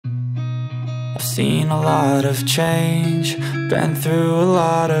I've seen a lot of change, been through a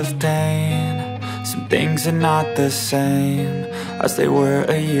lot of pain. Some things are not the same as they were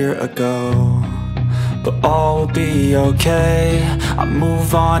a year ago, but all will be okay. I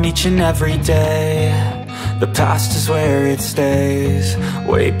move on each and every day. The past is where it stays,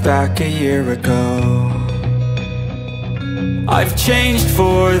 way back a year ago. I've changed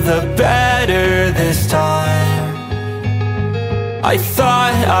for the better this time. I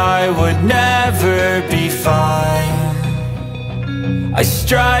thought I would never be fine. I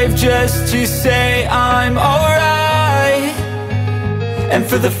strive just to say I'm alright, and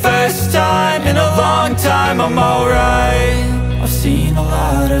for the first time in a long time I'm alright. I've seen a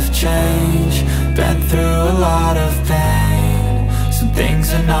lot of change, been through a lot of pain. Some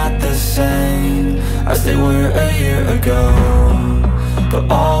things are not the same as they were a year ago, but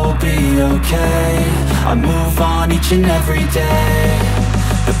all will be okay. I move on each and every day.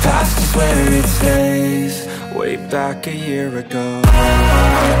 The past is where it stays, way back a year ago.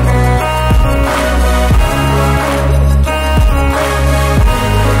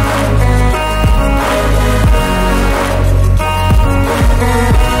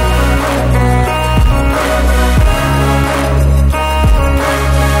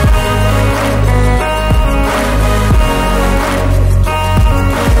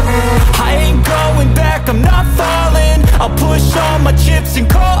 I'm not falling, I'll push all my chips and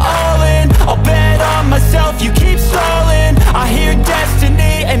call all in. I'll bet on myself, you keep stalling. I hear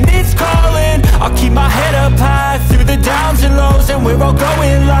destiny and it's calling. I'll keep my head up high through the downs and lows, and we're all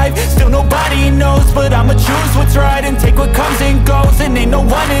going life. Still nobody knows, but I'ma choose what's right and take what comes and goes. And ain't no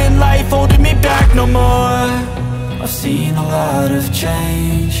one in life holding me back no more. I've seen a lot of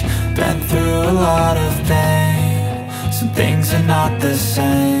change, been through a lot of pain. Some things are not the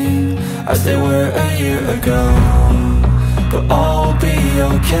same as they were a year ago, but all will be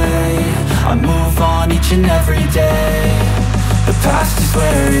okay. I move on each and every day. The past is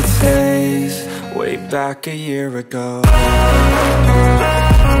where it stays, way back a year ago.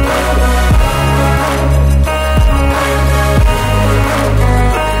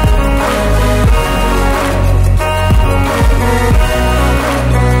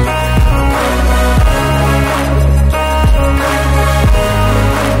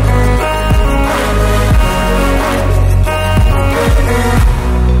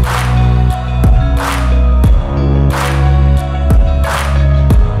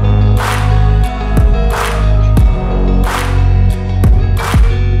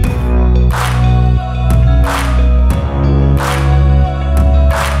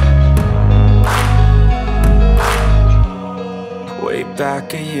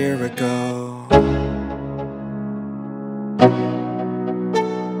 Back a year ago.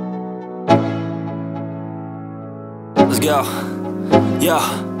 Let's go. Yo,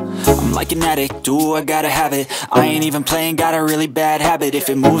 I'm like an addict, do I gotta have it. I ain't even playing, got a really bad habit. If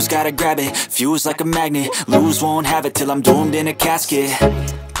it moves, gotta grab it, fuse like a magnet. Lose, won't have it till I'm doomed in a casket.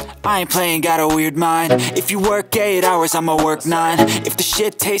 I ain't playing, got a weird mind. If you work 8 hours, I'ma work 9. If the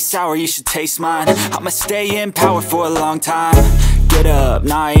shit tastes sour, you should taste mine. I'ma stay in power for a long time. Get up,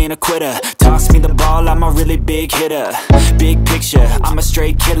 nah, I ain't a quitter. Toss me the ball, I'm a really big hitter. Big picture, I'm a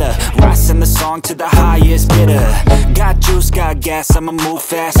straight killer. Rising the song to the highest bidder. Got juice, got gas, I'ma move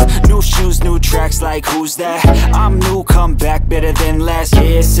fast. New shoes, new tracks, like who's that? I'm new, come back, better than last.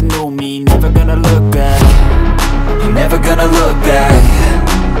 Yeah, it's a new me, never gonna look back. Never gonna look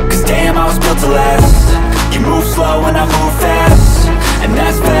back, cause damn, I was built to last. You move slow and I move fast, and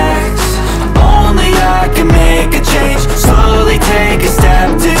that's facts. Only I can make a change. Slowly take a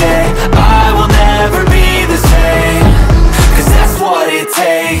step today. I will never be the same, cause that's what it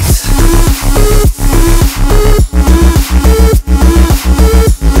takes.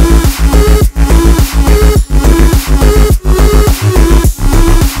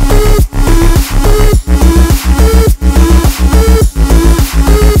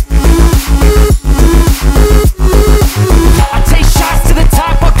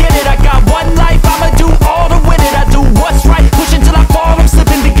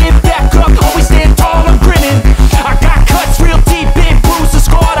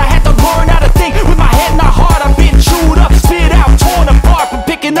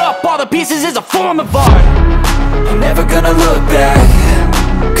 Pieces is a form of art. I'm never gonna look back,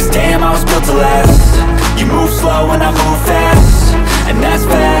 cause damn, I was built to last. You move slow and I move fast, and that's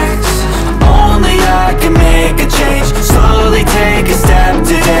facts. Only I can make a change. Slowly take a step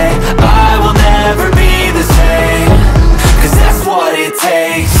today. I will never be the same, cause that's what it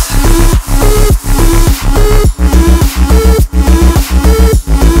takes.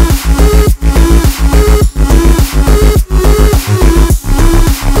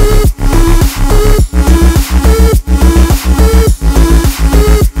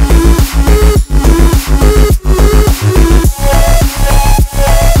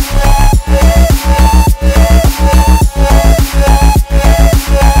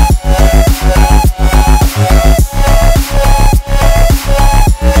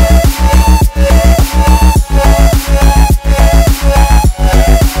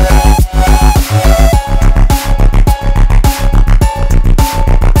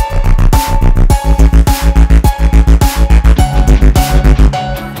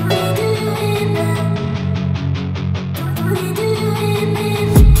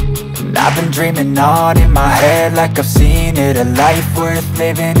 going on in my head like I've seen it. A life worth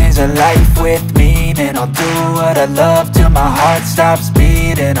living is a life with meaning. I'll do what I love till my heart stops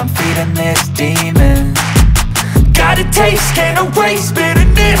beating. I'm feeding this demon. Got a taste, can't erase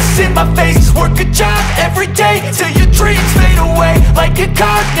bitterness in my face. Work a job every day till your dreams fade away. Like a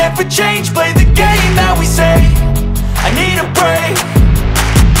card, never change, play the game that we say. I need a break.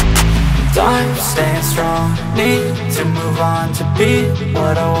 I'm staying strong, need to move on to be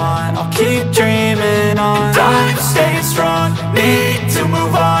what I want. I'll keep dreaming on. I'm staying strong, need to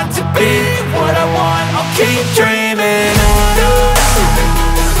move on to be what I want. I'll keep dreaming on.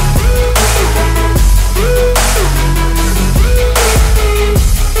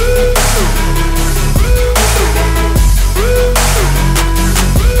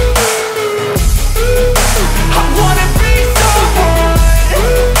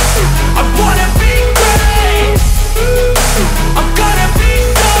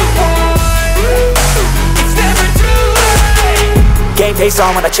 Face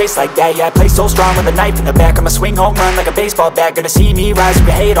on when I chase like that, yeah, I play so strong with a knife in the back. I'ma swing home run like a baseball bat. Gonna see me rise, you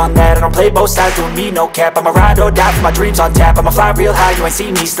can hate on that. I don't play both sides, doing me no cap. I'ma ride or die for my dreams on tap. I'ma fly real high, you ain't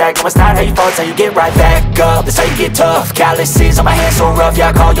see me slack. No, it's not how you fall, it's how you get right back up. That's how you get tough. Calluses on my hands so rough, yeah,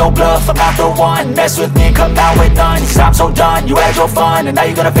 I call your bluff. I'm not the one, mess with me and come out with none. Cause I'm so done, you had your fun. And now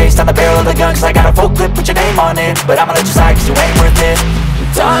you're gonna face down the barrel of the gun. Cause I got a full clip, put your name on it. But I'ma let you slide cause you ain't worth it.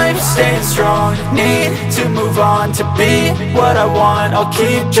 I'm staying strong, need to move on to be what I want. I'll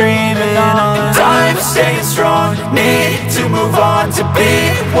keep dreaming on. I'm staying strong, need to move on to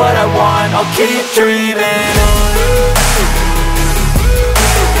be what I want. I'll keep dreaming on.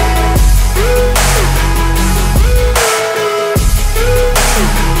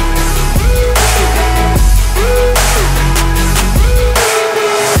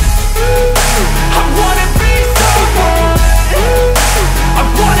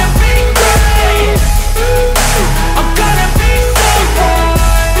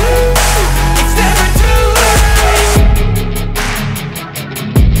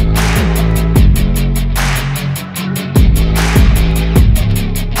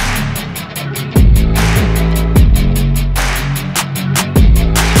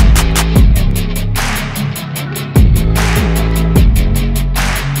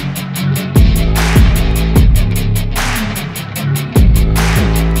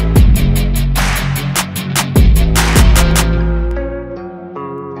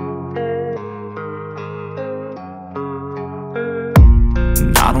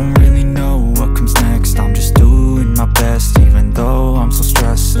 I don't really know what comes next. I'm just doing my best, even though I'm so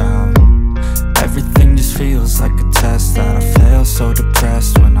stressed out. Everything just feels like a test that I fail, so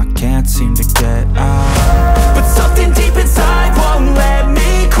depressed when I can't seem to get out. But something deep inside won't let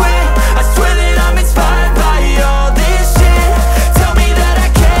me quit. I swear that I'm inspired by all this shit. Tell me that I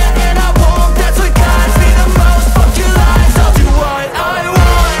can and I won't. That's what guides me the most. Fuck your lies, I'll do what I want.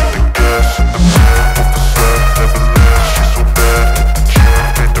 The gas in the back of the set, never leaves, she's so bad.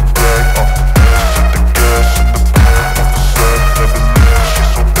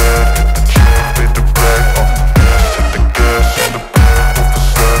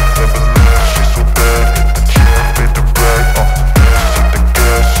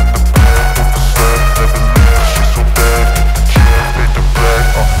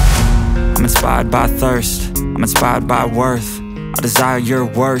 By thirst, I'm inspired by worth. I desire your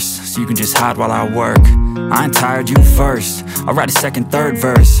worst, so you can just hide while I work. I ain't tired, you first. I'll write a second, third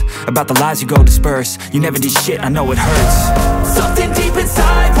verse about the lies you go disperse. You never did shit, I know it hurts. Something deep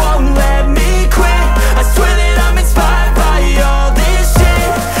inside won't let me quit. I swear that I'm inspired by all this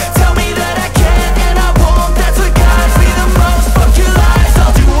shit. Tell me that I can and I won't. That's what guides me the most. Fuck your lies,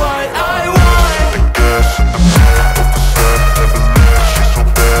 I'll do what I want. The gas in the back of the set, never leaves, she's so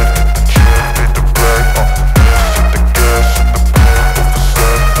bad.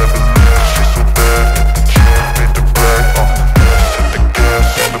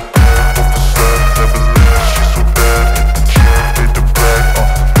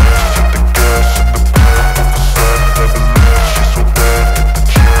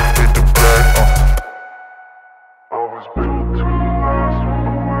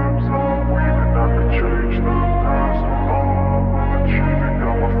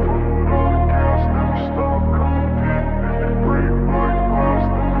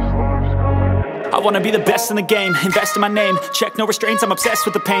 wanna be the best in the game, invest in my name, check no restraints, I'm obsessed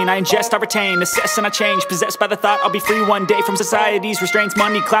with the pain. I ingest, I retain, assess and I change, possessed by the thought I'll be free one day from society's restraints.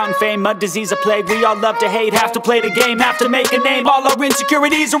 Money, clout and fame, mud, disease, a plague. We all love to hate, have to play the game, have to make a name. All our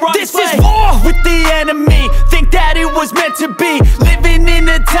insecurities are on display. This is war with the enemy, think that it was meant to be. Living in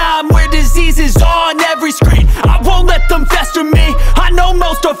a time where disease is on every screen. I won't let them fester me, I know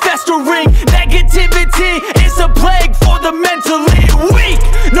most are festering. Negativity is a plague for the mentally weak.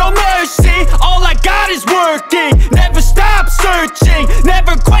 No mercy, all I got is working. Never stop searching,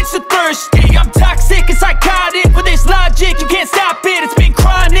 never quench the thirsty. I'm toxic and psychotic, with this logic you can't stop it. It's been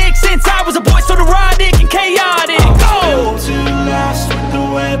chronic since I was a boy, so neurotic and chaotic. I'm built to last with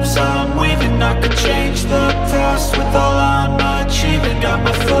the webs I'm weaving. I could change the past with all I'm achieving. Got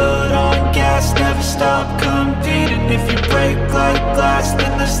my foot on gas, never stop competing. If you break like glass,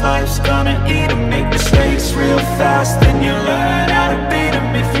 then this life's gonna eat 'em. Make mistakes real fast, then you learn how to beat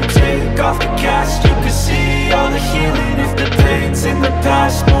 'em. If you take off the cast, you can see all the healing. If the pain's in the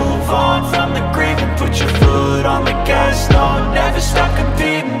past, move on from the grave and put your foot on the gas. No, never stop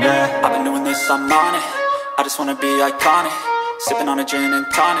competing, yeah. I've been doing this, I'm on it, I just wanna be iconic. Sipping on a gin and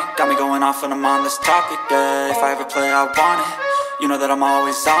tonic, got me going off when I'm on this topic, yeah. If I ever play, I want it, you know that I'm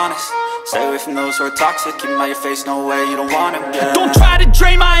always honest. Stay away from those who are toxic, keep them out your face, no way, you don't want them, yeah. Don't try to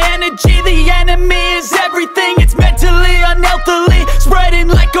drain my energy, the enemy is everything. It's mentally, unhealthily, spreading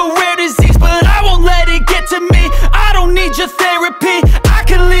like a rare disease. But I won't let it get to me, I don't need your therapy. I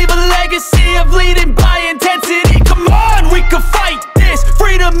can leave a legacy of leading by intensity. Come on, we can fight this,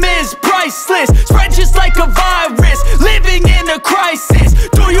 freedom is priceless. Spread just like a virus, living in a crisis.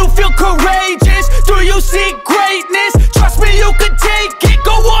 Do you feel courageous? Do you seek greatness? Trust me, you can take it,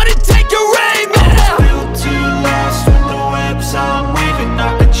 go on and take your aim, yeah. I'm built to last with the webs I'm weaving.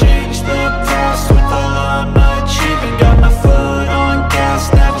 I could change the past with all I'm achieving. Got my foot on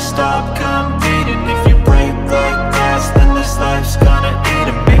gas, never stop competing. If you break like glass, then this life's gonna eat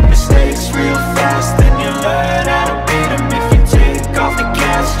 'em. Make mistakes real fast, then you learn how to beat 'em. If you take off the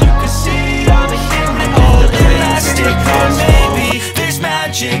cast, you can see all the healing. All elastic, or maybe there's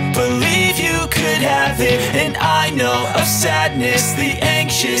magic. Believe you could have it. And I know of sadness, the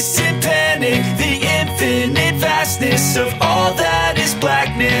anxious and panic, the infinite vastness of all that is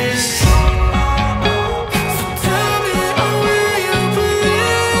blackness.